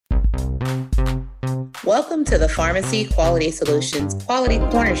Welcome to the Pharmacy Quality Solutions Quality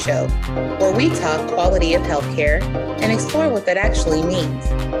Corner Show, where we talk quality of healthcare and explore what that actually means.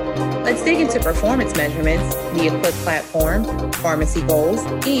 Let's dig into performance measurements, the Equip platform, pharmacy goals,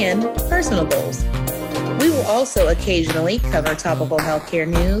 and personal goals. We will also occasionally cover topical healthcare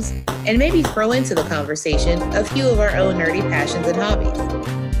news and maybe throw into the conversation a few of our own nerdy passions and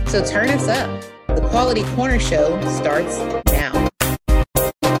hobbies. So turn us up. The Quality Corner Show starts now.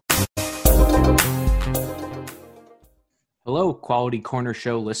 Hello, Quality Corner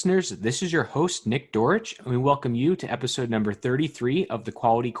Show listeners. This is your host, Nick Dorich, and we welcome you to episode number 33 of the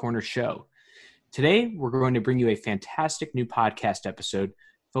Quality Corner Show. Today, we're going to bring you a fantastic new podcast episode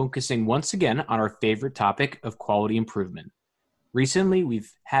focusing once again on our favorite topic of quality improvement. Recently,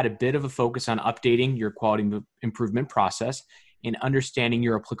 we've had a bit of a focus on updating your quality improvement process and understanding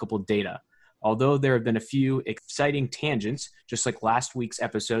your applicable data. Although there have been a few exciting tangents, just like last week's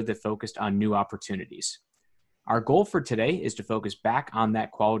episode that focused on new opportunities. Our goal for today is to focus back on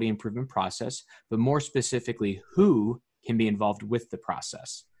that quality improvement process, but more specifically, who can be involved with the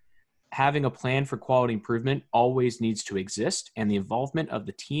process. Having a plan for quality improvement always needs to exist, and the involvement of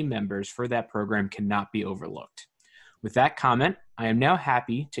the team members for that program cannot be overlooked. With that comment, I am now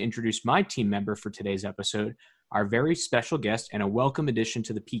happy to introduce my team member for today's episode, our very special guest and a welcome addition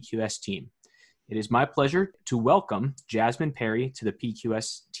to the PQS team. It is my pleasure to welcome Jasmine Perry to the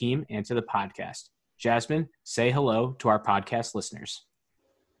PQS team and to the podcast. Jasmine, say hello to our podcast listeners.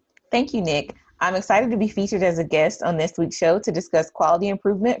 Thank you, Nick. I'm excited to be featured as a guest on this week's show to discuss quality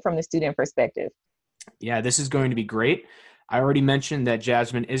improvement from the student perspective. Yeah, this is going to be great. I already mentioned that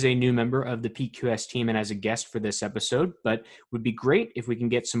Jasmine is a new member of the PQS team and as a guest for this episode, but it would be great if we can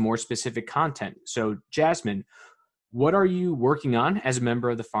get some more specific content. So, Jasmine, what are you working on as a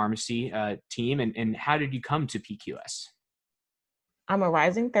member of the pharmacy team, and how did you come to PQS? I'm a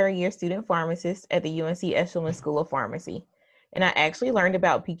rising third-year student pharmacist at the UNC Eshelman School of Pharmacy, and I actually learned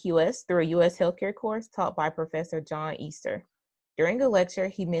about PQS through a U.S. healthcare course taught by Professor John Easter. During a lecture,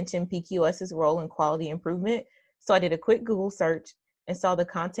 he mentioned PQS's role in quality improvement, so I did a quick Google search and saw the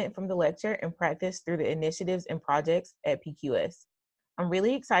content from the lecture and practiced through the initiatives and projects at PQS. I'm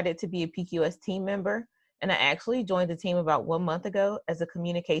really excited to be a PQS team member, and I actually joined the team about 1 month ago as a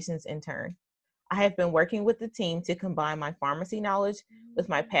communications intern. I have been working with the team to combine my pharmacy knowledge with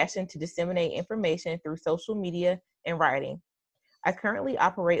my passion to disseminate information through social media and writing. I currently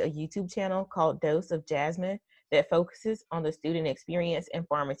operate a YouTube channel called Dose of Jasmine that focuses on the student experience in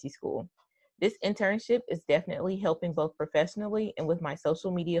pharmacy school. This internship is definitely helping both professionally and with my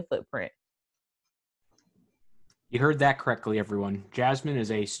social media footprint. You heard that correctly, everyone. Jasmine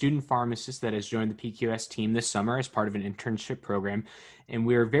is a student pharmacist that has joined the PQS team this summer as part of an internship program, and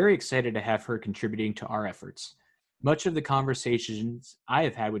we are very excited to have her contributing to our efforts. Much of the conversations I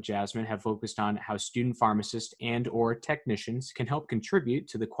have had with Jasmine have focused on how student pharmacists and or technicians can help contribute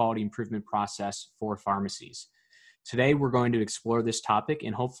to the quality improvement process for pharmacies. Today, we're going to explore this topic,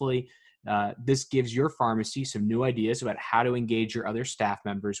 and hopefully this gives your pharmacy some new ideas about how to engage your other staff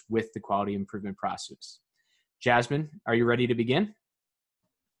members with the quality improvement process. Jasmine, are you ready to begin?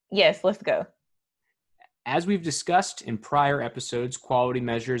 Yes, let's go. As we've discussed in prior episodes, quality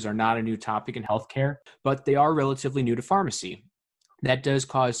measures are not a new topic in healthcare, but they are relatively new to pharmacy. That does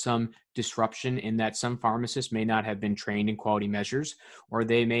cause some disruption in that some pharmacists may not have been trained in quality measures, or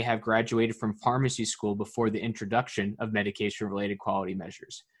they may have graduated from pharmacy school before the introduction of medication-related quality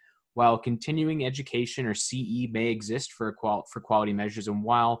measures. While continuing education or CE may exist for quality measures, and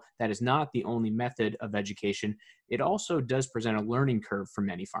while that is not the only method of education, it also does present a learning curve for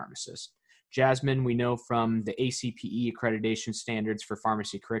many pharmacists. Jasmine, we know from the ACPE accreditation standards for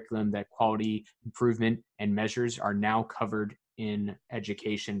pharmacy curriculum that quality improvement and measures are now covered in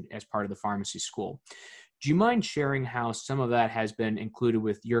education as part of the pharmacy school. Do you mind sharing how some of that has been included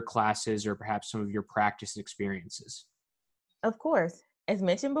with your classes or perhaps some of your practice experiences? Of course. As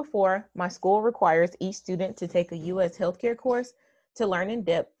mentioned before, my school requires each student to take a U.S. healthcare course to learn in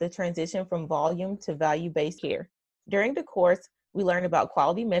depth the transition from volume to value-based care. During the course, we learn about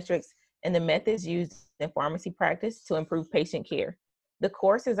quality metrics and the methods used in pharmacy practice to improve patient care. The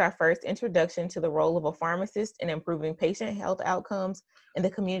course is our first introduction to the role of a pharmacist in improving patient health outcomes in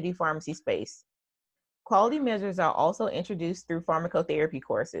the community pharmacy space. Quality measures are also introduced through pharmacotherapy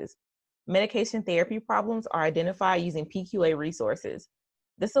courses. Medication therapy problems are identified using PQA resources.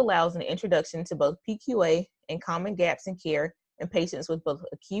 This allows an introduction to both PQA and common gaps in care in patients with both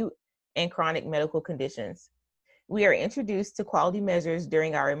acute and chronic medical conditions. We are introduced to quality measures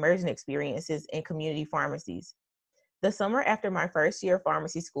during our immersion experiences in community pharmacies. The summer after my first year of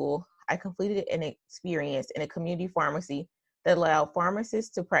pharmacy school, I completed an experience in a community pharmacy that allowed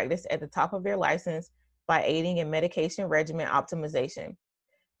pharmacists to practice at the top of their license by aiding in medication regimen optimization.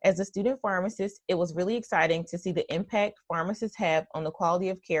 As a student pharmacist, it was really exciting to see the impact pharmacists have on the quality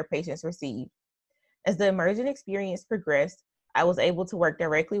of care patients receive. As the emergent experience progressed, I was able to work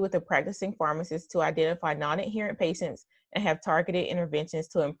directly with a practicing pharmacist to identify non-adherent patients and have targeted interventions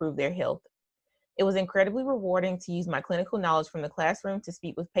to improve their health. It was incredibly rewarding to use my clinical knowledge from the classroom to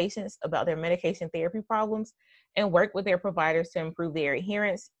speak with patients about their medication therapy problems and work with their providers to improve their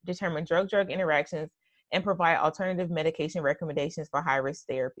adherence, determine drug-drug interactions, and provide alternative medication recommendations for high-risk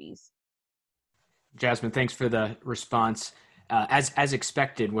therapies. Jasmine, thanks for the response. As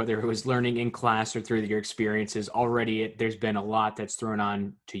expected, whether it was learning in class or through your experiences, already there's been a lot that's thrown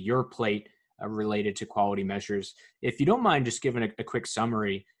on to your plate related to quality measures. If you don't mind just giving a quick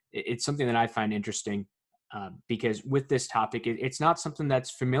summary, it's something that I find interesting because with this topic, it's not something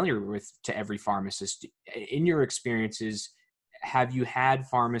that's familiar to every pharmacist. In your experiences, have you had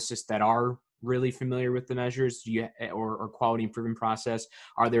pharmacists that are really familiar with the measures or quality improvement process?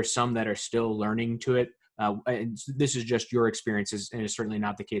 Are there some that are still learning to it? And this is just your experiences, and it's certainly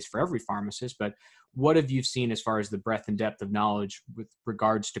not the case for every pharmacist, but what have you seen as far as the breadth and depth of knowledge with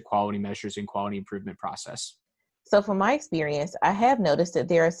regards to quality measures and quality improvement process? So from my experience, I have noticed that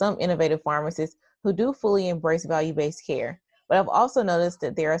there are some innovative pharmacists who do fully embrace value-based care, but I've also noticed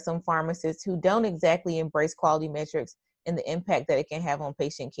that there are some pharmacists who don't exactly embrace quality metrics and the impact that it can have on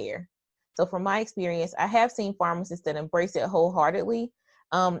patient care. So from my experience, I have seen pharmacists that embrace it wholeheartedly,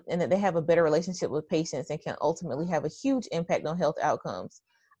 and that they have a better relationship with patients and can ultimately have a huge impact on health outcomes.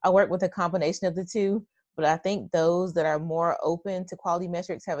 I work with a combination of the two, but I think those that are more open to quality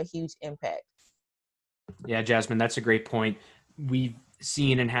metrics have a huge impact. Yeah, Jasmine, that's a great point. We've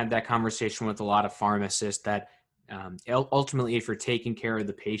seen and had that conversation with a lot of pharmacists that ultimately, if you're taking care of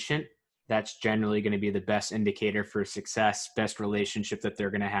the patient, that's generally going to be the best indicator for success, best relationship that they're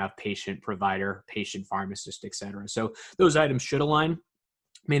going to have, patient, provider, patient, pharmacist, et cetera. So those items should align.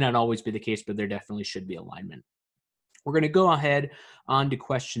 May not always be the case, but there definitely should be alignment. We're going to go ahead on to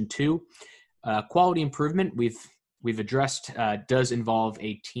question 2. Quality improvement, we've addressed, does involve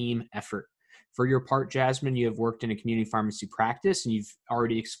a team effort. For your part, Jasmine, you have worked in a community pharmacy practice, and you've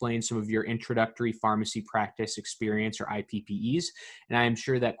already explained some of your introductory pharmacy practice experience, or IPPEs, and I am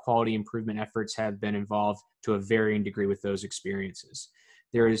sure that quality improvement efforts have been involved to a varying degree with those experiences.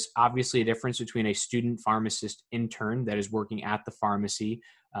 There is obviously a difference between a student pharmacist intern that is working at the pharmacy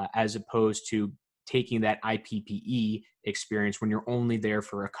as opposed to taking that IPPE experience when you're only there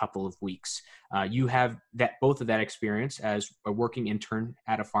for a couple of weeks. You have both of that experience as a working intern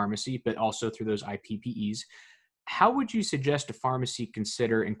at a pharmacy, but also through those IPPEs. How would you suggest a pharmacy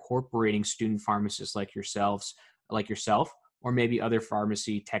consider incorporating student pharmacists like yourself, or maybe other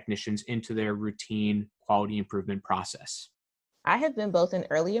pharmacy technicians into their routine quality improvement process? I have been both an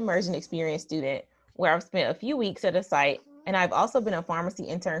early immersion experience student, where I've spent a few weeks at a site, and I've also been a pharmacy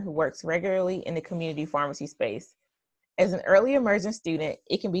intern who works regularly in the community pharmacy space. As an early immersion student,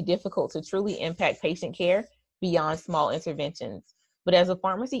 it can be difficult to truly impact patient care beyond small interventions. But as a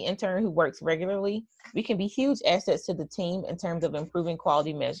pharmacy intern who works regularly, we can be huge assets to the team in terms of improving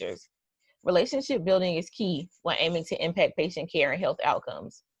quality measures. Relationship building is key when aiming to impact patient care and health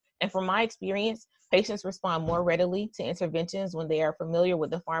outcomes. And from my experience, patients respond more readily to interventions when they are familiar with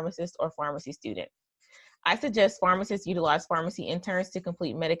the pharmacist or pharmacy student. I suggest pharmacists utilize pharmacy interns to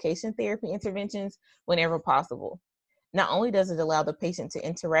complete medication therapy interventions whenever possible. Not only does it allow the patient to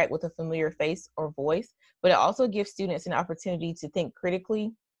interact with a familiar face or voice, but it also gives students an opportunity to think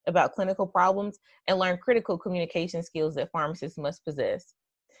critically about clinical problems and learn critical communication skills that pharmacists must possess.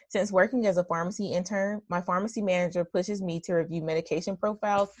 Since working as a pharmacy intern, my pharmacy manager pushes me to review medication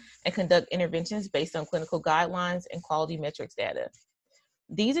profiles and conduct interventions based on clinical guidelines and quality metrics data.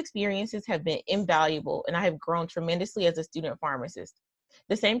 These experiences have been invaluable, and I have grown tremendously as a student pharmacist.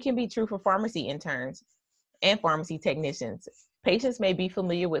 The same can be true for pharmacy interns and pharmacy technicians. Patients may be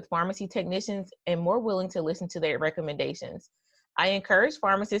familiar with pharmacy technicians and more willing to listen to their recommendations. I encourage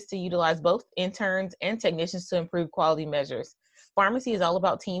pharmacists to utilize both interns and technicians to improve quality measures. Pharmacy is all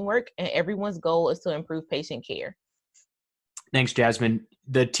about teamwork, and everyone's goal is to improve patient care. Thanks, Jasmine.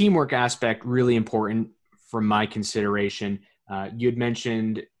 The teamwork aspect, really important from my consideration. You had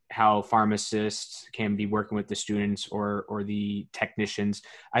mentioned how pharmacists can be working with the students or the technicians.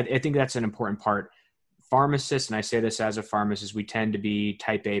 I think that's an important part. Pharmacists, and I say this as a pharmacist, we tend to be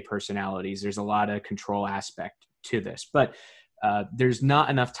type A personalities. There's a lot of control aspect to this. But there's not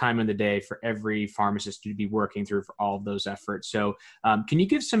enough time in the day for every pharmacist to be working through for all of those efforts. So can you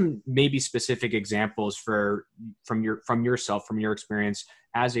give some maybe specific examples from yourself, from your experience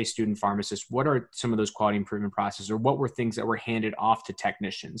as a student pharmacist? What are some of those quality improvement processes, or what were things that were handed off to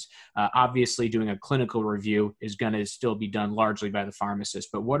technicians? Obviously, doing a clinical review is going to still be done largely by the pharmacist,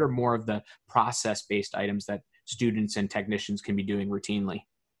 but what are more of the process-based items that students and technicians can be doing routinely?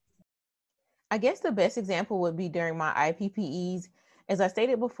 I guess the best example would be during my IPPEs. As I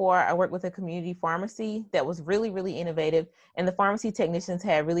stated before, I worked with a community pharmacy that was really, really innovative, and the pharmacy technicians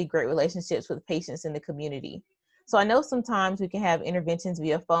had really great relationships with patients in the community. So I know sometimes we can have interventions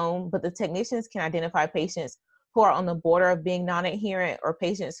via phone, but the technicians can identify patients who are on the border of being non-adherent or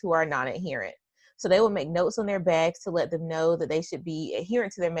patients who are non-adherent. So they will make notes on their bags to let them know that they should be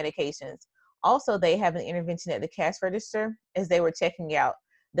adherent to their medications. Also, they have an intervention at the cash register as they were checking out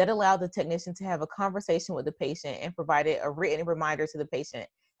that allowed the technician to have a conversation with the patient and provided a written reminder to the patient,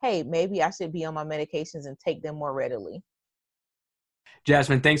 hey, maybe I should be on my medications and take them more readily.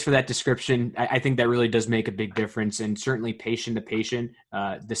 Jasmine, thanks for that description. I think that really does make a big difference, and certainly patient to patient,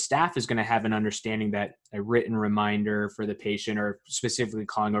 the staff is going to have an understanding that a written reminder for the patient, or specifically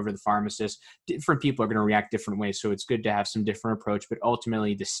calling over the pharmacist, different people are going to react different ways. So it's good to have some different approach, but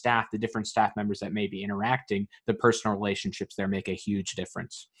ultimately the staff, the different staff members that may be interacting, the personal relationships there make a huge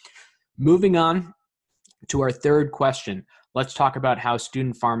difference. Moving on to our third question, let's talk about how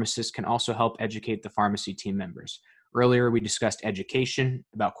student pharmacists can also help educate the pharmacy team members. Earlier, we discussed education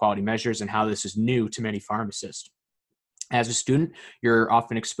about quality measures and how this is new to many pharmacists. As a student, you're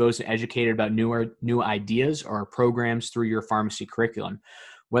often exposed and educated about new ideas or programs through your pharmacy curriculum.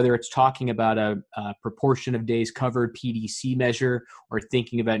 Whether it's talking about a proportion of days covered PDC measure, or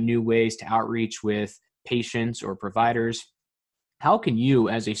thinking about new ways to outreach with patients or providers, how can you,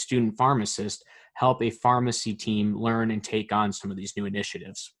 as a student pharmacist, help a pharmacy team learn and take on some of these new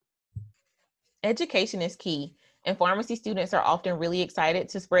initiatives? Education is key, and pharmacy students are often really excited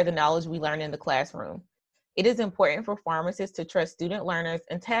to spread the knowledge we learn in the classroom. It is important for pharmacists to trust student learners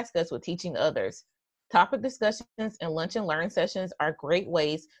and task us with teaching others. Topic discussions and lunch and learn sessions are great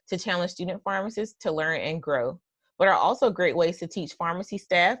ways to challenge student pharmacists to learn and grow, but are also great ways to teach pharmacy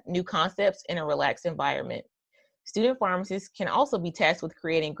staff new concepts in a relaxed environment. Student pharmacists can also be tasked with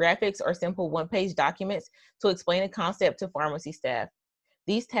creating graphics or simple one-page documents to explain a concept to pharmacy staff.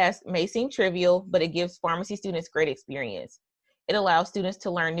 These tasks may seem trivial, but it gives pharmacy students great experience. It allows students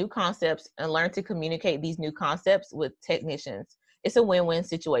to learn new concepts and learn to communicate these new concepts with technicians. It's a win-win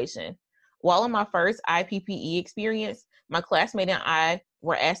situation. While in my first IPPE experience, my classmate and I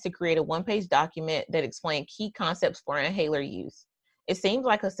were asked to create a one-page document that explained key concepts for inhaler use. It seemed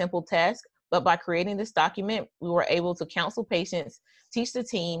like a simple task, but by creating this document, we were able to counsel patients, teach the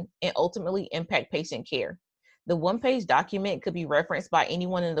team, and ultimately impact patient care. The one-page document could be referenced by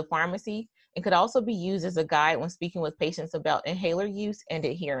anyone in the pharmacy and could also be used as a guide when speaking with patients about inhaler use and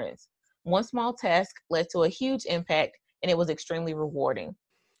adherence. One small task led to a huge impact, and it was extremely rewarding.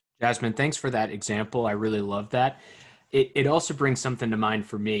 Jasmine, thanks for that example. I really love that. It also brings something to mind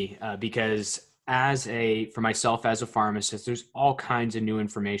for me because for myself as a pharmacist, there's all kinds of new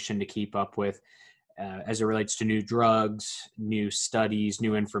information to keep up with. As it relates to new drugs, new studies,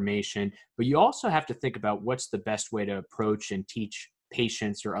 new information. But you also have to think about what's the best way to approach and teach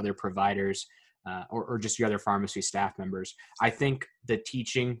patients or other providers or just your other pharmacy staff members. I think the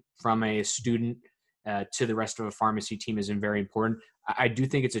teaching from a student to the rest of a pharmacy team is very important. I do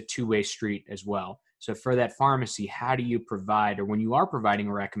think it's a two-way street as well. So for that pharmacy, how do you provide, or when you are providing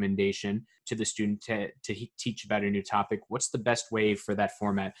a recommendation to the student to teach about a new topic, what's the best way for that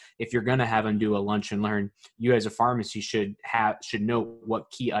format? If you're going to have them do a lunch and learn, you as a pharmacy should know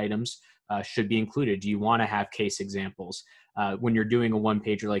what key items should be included. Do you want to have case examples? When you're doing a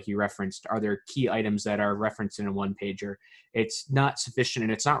one-pager like you referenced, are there key items that are referenced in a one-pager? It's not sufficient,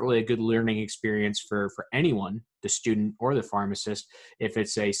 and it's not really a good learning experience for anyone, the student or the pharmacist, if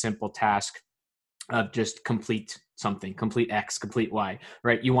it's a simple task of just complete something, complete X, complete Y,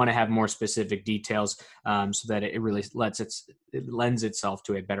 right? You want to have more specific details so that it really lends itself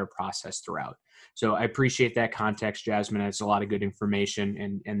to a better process throughout. So I appreciate that context, Jasmine. It's a lot of good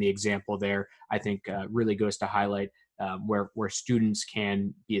information, and the example there, I think, really goes to highlight where students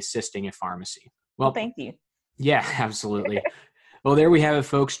can be assisting at pharmacy. Well, thank you. Yeah, absolutely. Well, there we have it,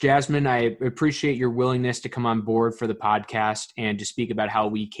 folks. Jasmine, I appreciate your willingness to come on board for the podcast and to speak about how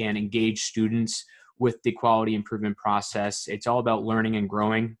we can engage students with the quality improvement process. It's all about learning and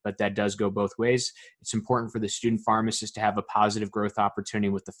growing, but that does go both ways. It's important for the student pharmacist to have a positive growth opportunity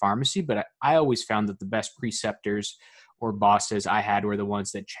with the pharmacy, but I always found that the best preceptors or bosses I had were the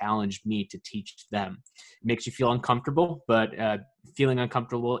ones that challenged me to teach them. It makes you feel uncomfortable, but feeling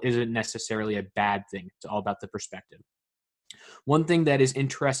uncomfortable isn't necessarily a bad thing. It's all about the perspective. One thing that is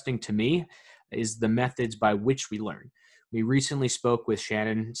interesting to me is the methods by which we learn. We recently spoke with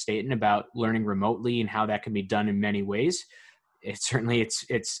Shannon Staten about learning remotely and how that can be done in many ways.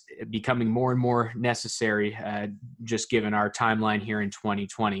 It's becoming more and more necessary, just given our timeline here in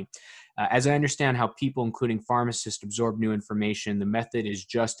 2020. As I understand how people, including pharmacists, absorb new information, the method is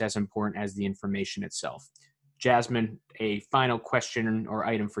just as important as the information itself. Jasmine, a final question or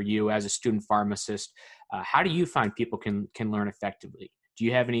item for you as a student pharmacist. How do you find people can learn effectively? Do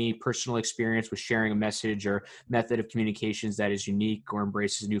you have any personal experience with sharing a message or method of communications that is unique or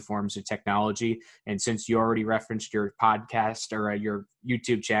embraces new forms of technology? And since you already referenced your podcast or your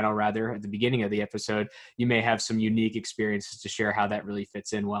YouTube channel, rather, at the beginning of the episode, you may have some unique experiences to share how that really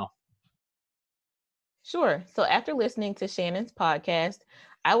fits in well. Sure. So after listening to Shannon's podcast,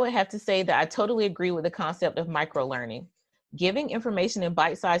 I would have to say that I totally agree with the concept of microlearning. Giving information in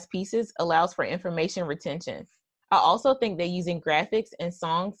bite-sized pieces allows for information retention. I also think that using graphics and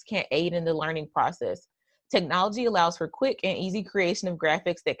songs can aid in the learning process. Technology allows for quick and easy creation of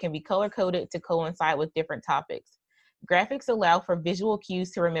graphics that can be color-coded to coincide with different topics. Graphics allow for visual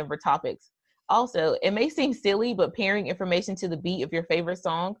cues to remember topics. Also, it may seem silly, but pairing information to the beat of your favorite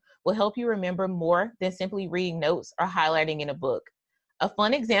song will help you remember more than simply reading notes or highlighting in a book. A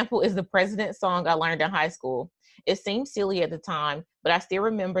fun example is the President's song I learned in high school. It seemed silly at the time, but I still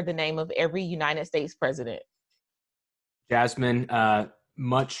remember the name of every United States president. Jasmine,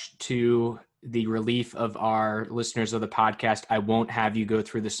 much to the relief of our listeners of the podcast, I won't have you go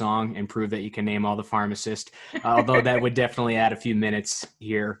through the song and prove that you can name all the pharmacists, although that would definitely add a few minutes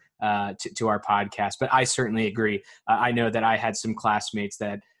here to our podcast. But I certainly agree. I know that I had some classmates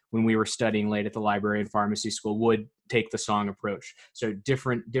that when we were studying late at the library and pharmacy school would take the song approach. So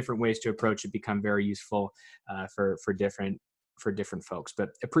different ways to approach it become very useful for different folks. But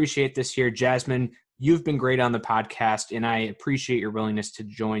appreciate this here. Jasmine, you've been great on the podcast, and I appreciate your willingness to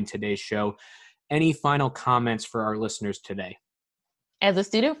join today's show. Any final comments for our listeners today? As a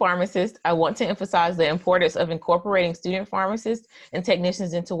student pharmacist, I want to emphasize the importance of incorporating student pharmacists and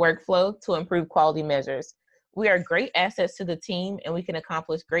technicians into workflow to improve quality measures. We are great assets to the team, and we can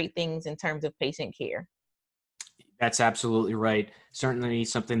accomplish great things in terms of patient care. That's absolutely right. Certainly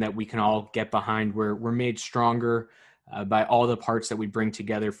something that we can all get behind. We're made stronger by all the parts that we bring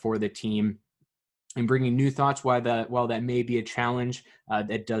together for the team, and bringing new thoughts. While that may be a challenge,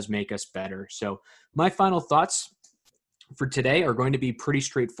 that does make us better. So my final thoughts for today are going to be pretty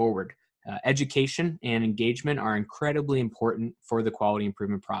straightforward. Education and engagement are incredibly important for the quality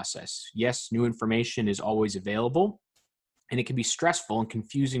improvement process. Yes, new information is always available, and it can be stressful and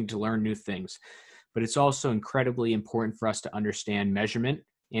confusing to learn new things, but it's also incredibly important for us to understand measurement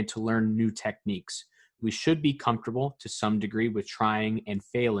and to learn new techniques. We should be comfortable to some degree with trying and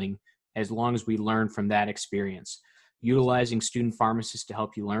failing as long as we learn from that experience. Utilizing student pharmacists to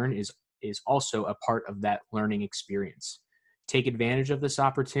help you learn is also a part of that learning experience. Take advantage of this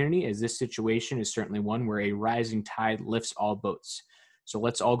opportunity, as this situation is certainly one where a rising tide lifts all boats. So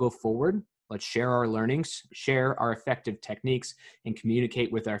let's all go forward. Let's share our learnings, share our effective techniques, and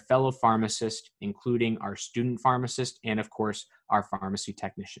communicate with our fellow pharmacists, including our student pharmacists and, of course, our pharmacy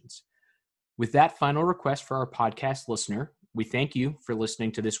technicians. With that final request for our podcast listener, we thank you for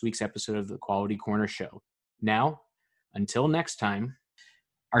listening to this week's episode of the Quality Corner Show. Now, until next time,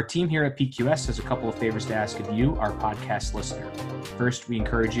 our team here at PQS has a couple of favors to ask of you, our podcast listener. First, we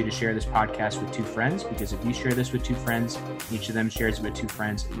encourage you to share this podcast with 2 friends, because if you share this with 2 friends, each of them shares it with 2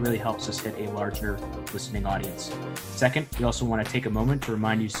 friends, it really helps us hit a larger listening audience. Second, we also want to take a moment to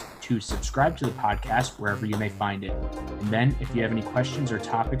remind you to subscribe to the podcast wherever you may find it. And then, if you have any questions or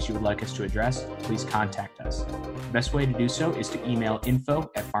topics you would like us to address, please contact us. The best way to do so is to email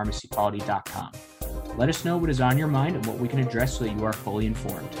info@pharmacyquality.com. Let us know what is on your mind and what we can address so that you are fully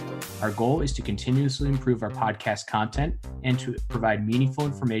informed. Our goal is to continuously improve our podcast content and to provide meaningful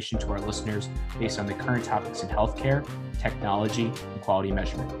information to our listeners based on the current topics in healthcare, technology, and quality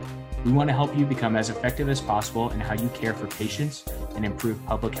measurement. We want to help you become as effective as possible in how you care for patients and improve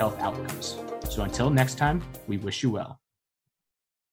public health outcomes. So until next time, we wish you well.